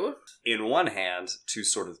do. In one hand, to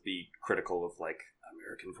sort of be critical of like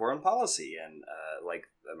American foreign policy and like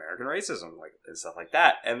American racism, like and stuff like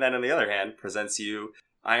that, and then on the other hand, presents you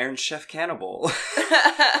Iron Chef Cannibal,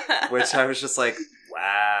 which I was just like,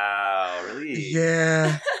 wow, really?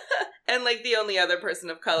 Yeah. And And, like, the only other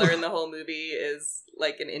person of color in the whole movie is,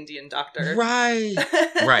 like, an Indian doctor. Right.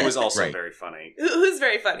 Right. It was also very funny. Who's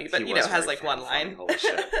very funny, but, He has, like, one line. Holy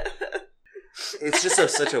shit. It's just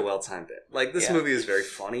such a well-timed bit. Like, this movie is very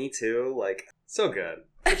funny, too. Like, so good.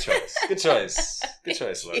 Good choice. Good choice. Good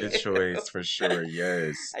choice, Logan. Good choice, for sure.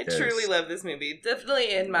 Yes. I truly love this movie.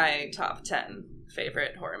 Definitely in my top 10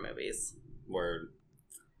 favorite horror movies. Word.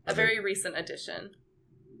 A very recent addition.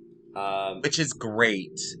 Which is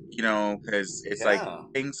great, because it's like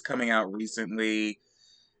things coming out recently.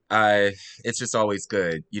 It's just always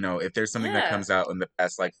good. If there's something that comes out in the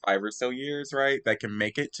past like 5 or so years, right, that can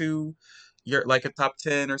make it to your like a top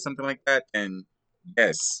 10 or something like that, and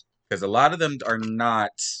yes. Because a lot of them are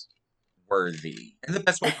not worthy in the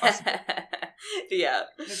best way possible. Yeah.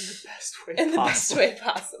 In the best way possible. In the best way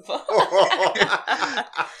possible.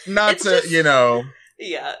 Not to,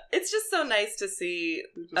 Yeah. It's just so nice to see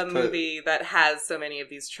a movie that has so many of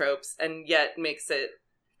these tropes and yet makes it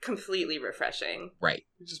completely refreshing. Right.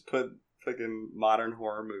 You just put fucking modern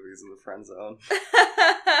horror movies in the friend zone.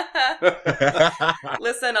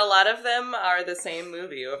 Listen, a lot of them are the same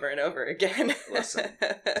movie over and over again. Listen,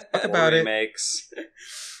 talk about it. Remakes.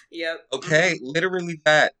 Yep. Okay, literally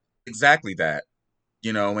that. Exactly that.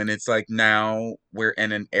 And it's like now we're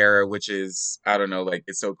in an era which is, I don't know, like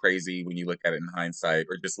it's so crazy when you look at it in hindsight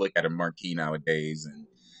or just look at a marquee nowadays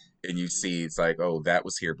and you see it's like, oh, that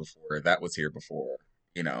was here before. That was here before.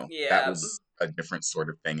 That was a different sort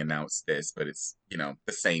of thing, and now it's this, but it's, the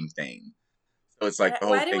same thing. So it's like the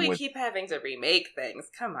whole thing. Why do we keep having to remake things?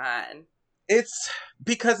 Come on. It's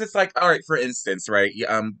because it's like, all right, for instance, right,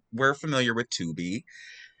 we're familiar with Tubi,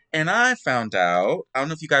 and I found out, I don't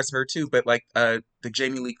know if you guys heard too, but like the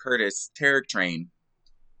Jamie Lee Curtis Terror Train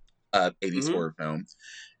 80s horror film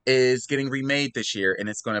is getting remade this year, and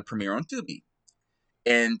it's going to premiere on Tubi.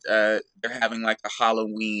 And they're having like a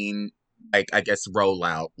Halloween, like, I guess,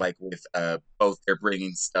 rollout, like with both they're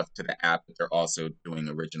bringing stuff to the app, but they're also doing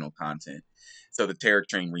original content. So the Terror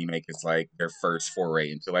Train remake is like their first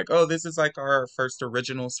foray into like, oh, this is like our first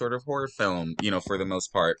original sort of horror film, for the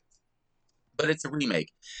most part. But it's a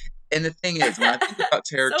remake. And the thing is, when I think about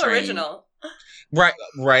Terror so Train... original. Right.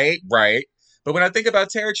 But when I think about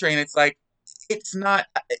Terror Train, it's like, it's not...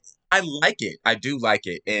 I like it. I do like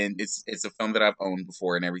it. And it's a film that I've owned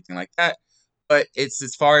before and everything like that. But it's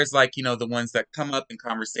as far as like, the ones that come up in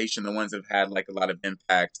conversation, the ones that have had like a lot of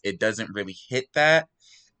impact, it doesn't really hit that.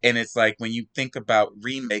 And it's like, when you think about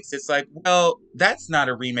remakes, it's like, well, that's not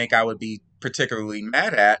a remake I would be particularly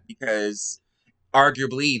mad at because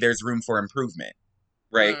arguably there's room for improvement,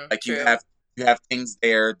 right? Like true. you have things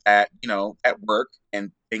there that, at work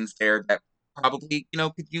and things there that probably,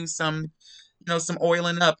 could use some, some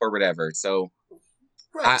oiling up or whatever. So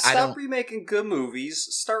right. Stop remaking good movies.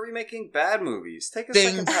 Start remaking bad movies. Take a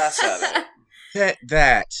second pass at it.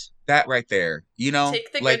 That right there.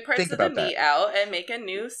 Take the good parts of the meat out and make a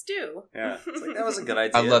new stew. Yeah. It's like, that was a good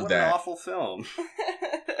idea. I love that. An awful film.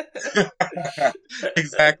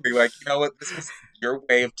 Exactly. Like, what? This was your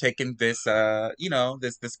way of taking this,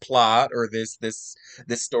 this plot or this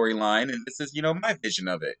storyline, and this is, my vision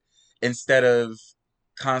of it. Instead of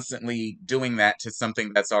constantly doing that to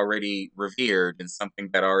something that's already revered and something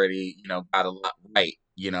that already, got a lot right.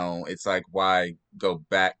 It's like, why go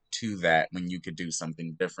back to that when you could do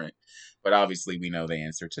something different? But obviously we know the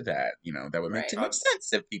answer to that. That would make too much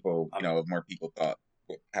sense if people, if more people thought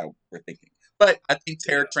how we're thinking. But I think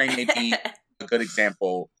Terror Train may be a good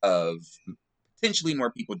example of potentially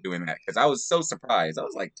more people doing that, because I was so surprised. I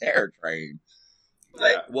was like, Terror Train.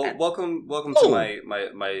 Like, well, welcome to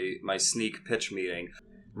my sneak pitch meeting.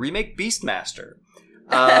 Remake Beastmaster.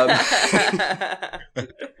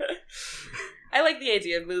 I like the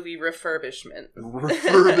idea of movie refurbishment.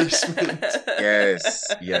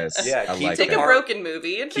 Yes. Yeah, take a broken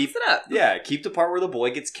movie and fix it up. Yeah, keep the part where the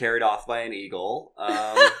boy gets carried off by an eagle.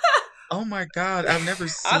 Oh my god, I've never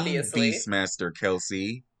seen Beastmaster,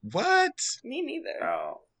 Kelsey. What? Me neither.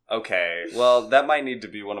 Oh. Okay, well, that might need to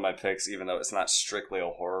be one of my picks, even though it's not strictly a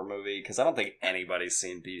horror movie, because I don't think anybody's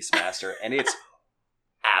seen Beastmaster, and it's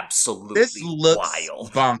absolutely this looks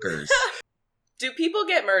wild. Bonkers. Do people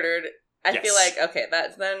get murdered? I feel like, okay,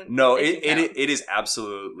 that's then... No, it is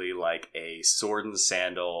absolutely like a sword and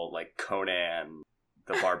sandal, like Conan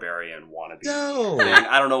the Barbarian wannabe thing.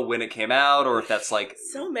 I don't know when it came out, or if that's like...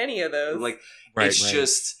 So many of those. Like,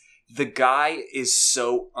 just... The guy is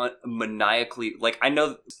so maniacally... Like, I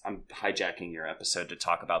know I'm hijacking your episode to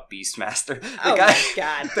talk about Beastmaster. My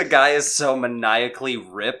God. The guy is so maniacally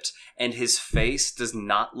ripped, and his face does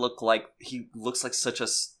not look like... He looks like such a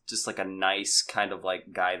just like a nice kind of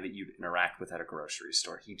like guy that you'd interact with at a grocery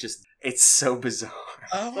store. It's so bizarre.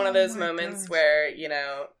 Oh, one of those moments where, you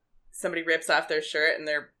know, somebody rips off their shirt and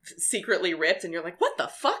they're secretly ripped and you're like, what the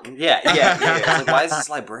fuck? Yeah. It's like, why is this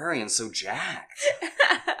librarian so jacked?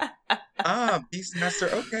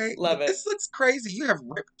 Beastmaster, okay. Love it. This looks crazy. You have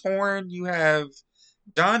Rip Torn, you have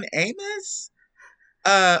Don Amos,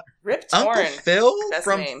 Rip Uncle Torn. Phil Best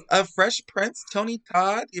from name. Fresh Prince, Tony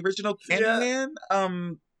Todd, the original Candyman,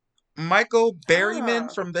 Michael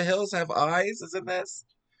Berryman from The Hills Have Eyes is in this.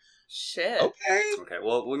 Shit. Okay,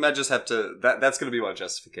 well, we might just have to... That's going to be my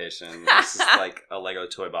justification. This is like a Lego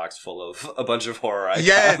toy box full of a bunch of horror icons.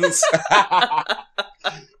 Yes!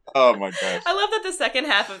 Oh my gosh. I love that the second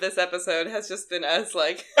half of this episode has just been us,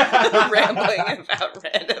 like, rambling about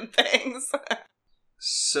random things.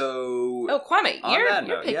 So... Oh, Kwame,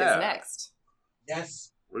 your pick is next.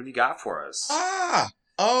 Yes. What have you got for us?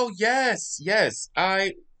 Oh, yes.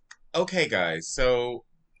 Okay, guys, so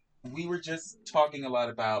we were just talking a lot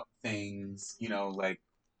about things, you know, like,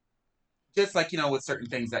 just like, you know, with certain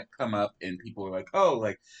things that come up and people are like, oh,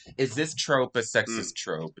 like, is this trope a sexist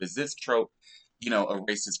trope? Is this trope, you know, a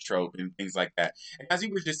racist trope and things like that? And as we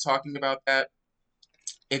were just talking about that,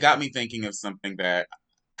 it got me thinking of something that,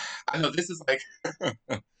 I know this is like,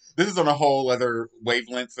 this is on a whole other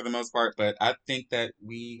wavelength for the most part, but I think that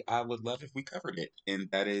I would love if we covered it, and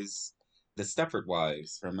that is The Stepford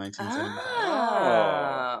Wives from 1975.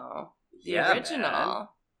 Oh, the original. Man.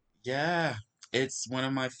 Yeah, it's one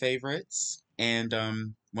of my favorites, and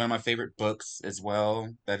one of my favorite books as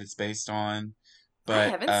well that it's based on. But I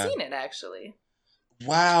haven't seen it, actually.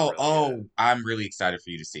 Wow! Really good. I'm really excited for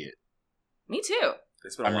you to see it. Me too.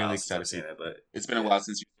 It's been a while really since I've excited seen it, but... It's been a while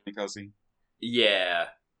since you've seen it, Kelsey. Yeah.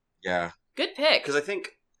 Yeah. Good pick. Because I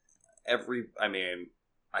think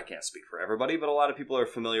I can't speak for everybody, but a lot of people are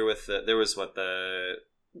familiar with there was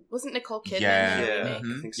Wasn't Nicole Kidman Yeah. in the Yeah.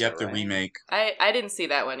 remake? I think so, Yep, the right? remake. I didn't see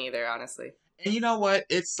that one either, honestly. And you know what?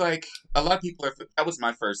 It's like a lot of people that was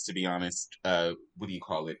my first, to be honest, what do you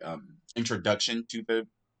call it? Introduction to the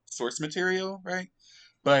source material, right?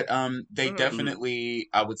 But they definitely,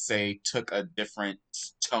 I would say, took a different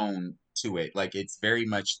tone to it. Like, it's very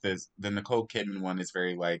much the Nicole Kidman one is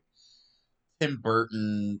very like Tim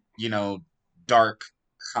Burton, you know, dark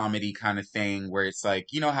comedy kind of thing, where it's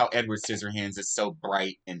like, you know how Edward Scissorhands is so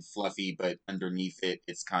bright and fluffy, but underneath it,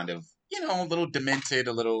 it's kind of, you know, a little demented,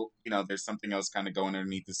 a little, you know, there's something else kind of going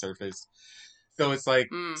underneath the surface. So it's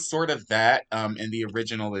like sort of that. And the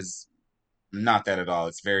original is not that at all.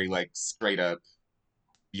 It's very like straight up,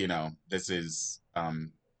 you know, this is a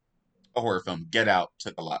horror film. Get Out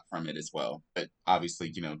took a lot from it as well, but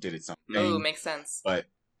obviously, you know, did its own thing. Oh, makes sense. But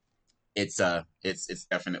it's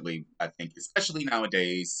definitely, I think, especially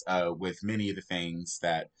nowadays, with many of the things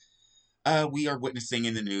that we are witnessing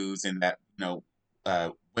in the news and that, you know,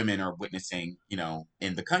 women are witnessing, you know,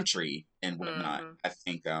 in the country and whatnot. I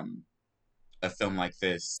think a film like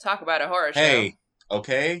this. Talk about a horror show. Hey,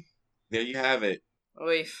 okay, there you have it.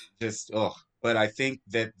 Oof. Just but I think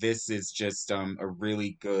that this is just a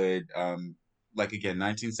really good, like again,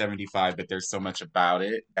 1975, but there's so much about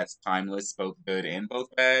it that's timeless, both good and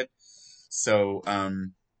both bad. So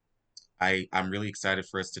I'm really excited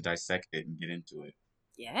for us to dissect it and get into it.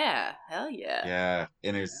 Yeah, hell yeah. Yeah,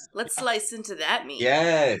 and there's Let's slice into that meat.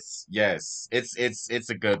 yes, it's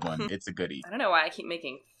a good one. It's a goodie. I don't know why I keep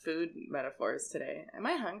making food metaphors today. Am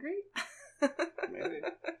I hungry? Maybe.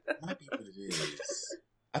 Might be what it is.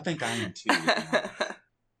 I think I am too.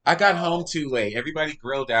 I got home too late. Everybody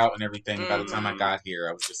grilled out and everything. By the time I got here,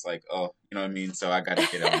 I was just like, oh, you know what I mean? So I got to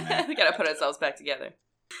get on that. We got to put ourselves back together.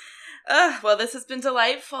 Well, this has been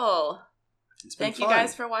delightful. Thank you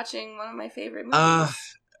guys for watching one of my favorite movies.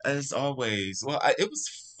 As always. Well, it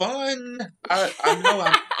was fun. I know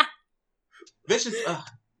Vicious.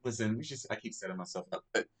 Listen, I keep setting myself up,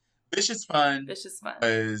 but Vicious Fun. Vicious Fun.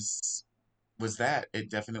 Was that?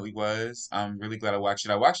 It definitely was. I'm really glad I watched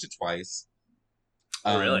it. I watched it twice.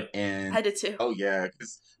 Oh, really? And I did too. Oh yeah,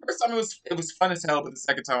 because first time it was fun as hell, but the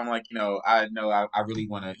second time I'm like, you know I really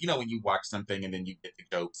want to, you know, when you watch something and then you get the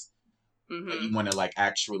jokes, you want to like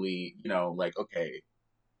actually, you know, like okay,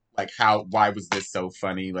 like why was this so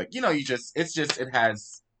funny? Like, you know, it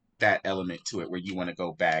has that element to it where you want to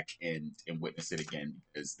go back and witness it again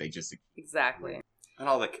because they just exactly. And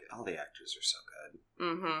all the actors are so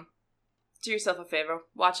good. Do yourself a favor.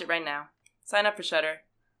 Watch it right now. Sign up for Shudder.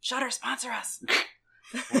 Shudder, sponsor us.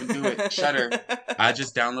 Want to do it? Shudder. I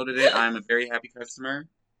just downloaded it. I'm a very happy customer.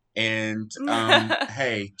 And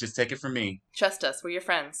hey, just take it from me. Trust us. We're your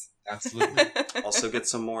friends. Absolutely. Also get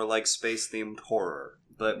some more like space themed horror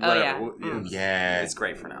But Oh, whatever. Yeah. It's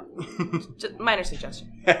great for now. Just minor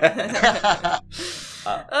suggestion.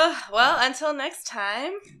 Well, until next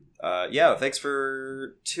time. Thanks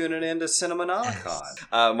for tuning in to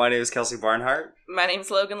Cinemanomicon. My name is Kelsey Barnhart. My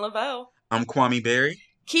name's Logan Laveau. I'm Kwame Berry.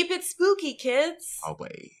 Keep it spooky, kids.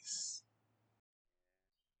 Always.